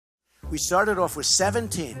We started off with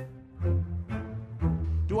 17.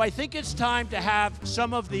 Do I think it's time to have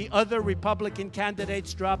some of the other Republican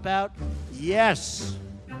candidates drop out? Yes.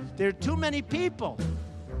 There are too many people.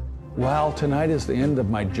 Well, tonight is the end of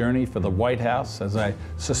my journey for the White House as I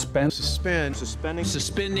suspending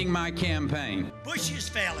my campaign. Bush is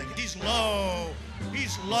failing. He's low.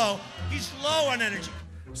 He's low. He's low on energy.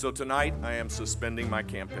 So tonight, I am suspending my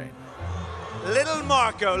campaign. Little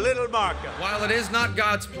Marco. While it is not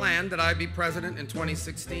God's plan that I be president in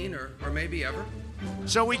 2016 or maybe ever.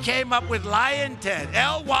 So we came up with Lyin' Ted,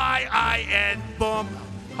 L-Y-I-N, boom,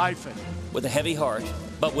 hyphen. With a heavy heart,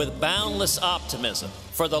 but with boundless optimism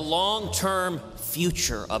for the long-term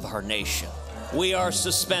future of our nation, we are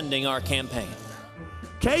suspending our campaign.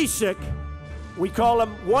 Kasich, we call him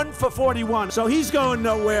 1 for 41, so he's going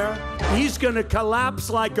nowhere. He's going to collapse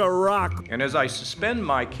like a rock. And as I suspend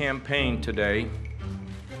my campaign today,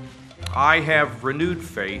 I have renewed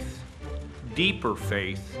faith, deeper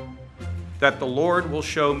faith, that the Lord will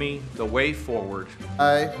show me the way forward.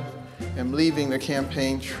 I am leaving the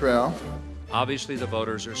campaign trail. Obviously, the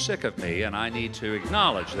voters are sick of me, and I need to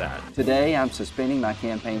acknowledge that. Today, I'm suspending my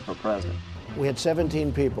campaign for president. We had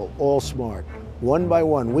 17 people, all smart. One by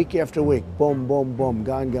one, week after week, boom, boom, boom,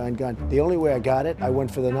 gone. The only way I got it, I went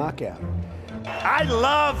for the knockout. I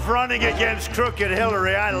love running against crooked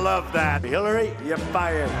Hillary. I love that. Hillary, you're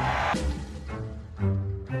fired.